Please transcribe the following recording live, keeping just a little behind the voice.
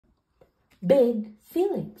Big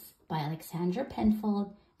Feelings by Alexandra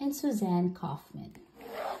Penfold and Suzanne Kaufman.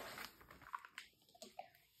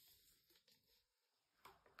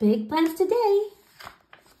 Big plans today,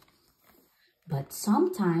 but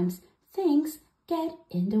sometimes things get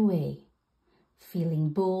in the way. Feeling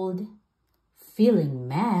bold, feeling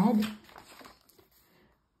mad,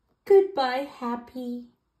 goodbye happy,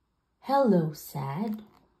 hello sad.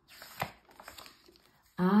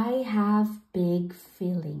 I have big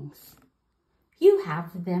feelings. You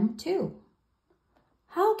have them too.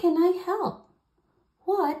 How can I help?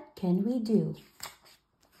 What can we do?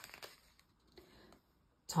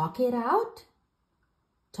 Talk it out.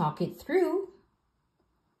 Talk it through.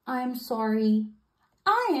 I'm sorry.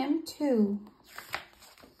 I am too.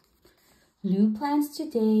 New plans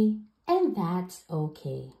today, and that's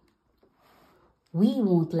okay. We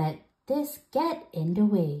won't let this get in the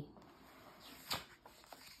way.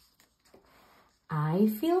 I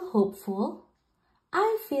feel hopeful.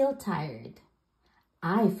 I feel tired.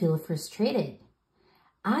 I feel frustrated.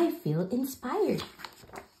 I feel inspired.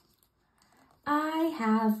 I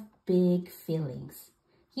have big feelings.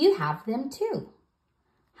 You have them too.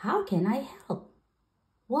 How can I help?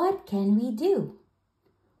 What can we do?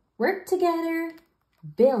 Work together,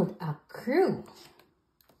 build a crew.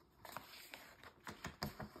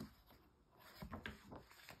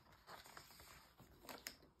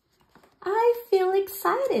 I feel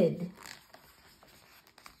excited.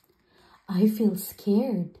 I feel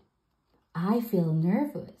scared. I feel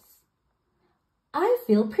nervous. I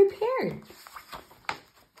feel prepared.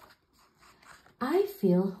 I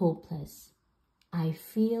feel hopeless. I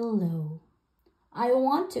feel low. I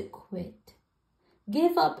want to quit.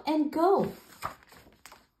 Give up and go.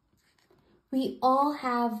 We all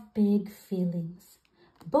have big feelings,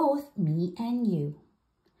 both me and you.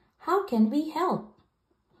 How can we help?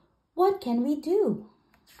 What can we do?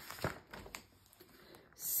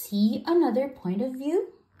 See another point of view?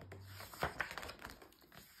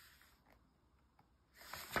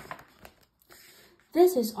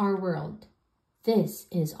 This is our world. This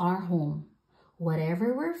is our home.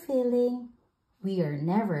 Whatever we're feeling, we are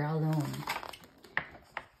never alone.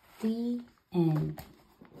 The end.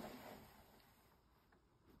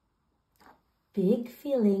 Big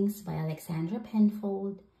Feelings by Alexandra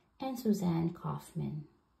Penfold and Suzanne Kaufman.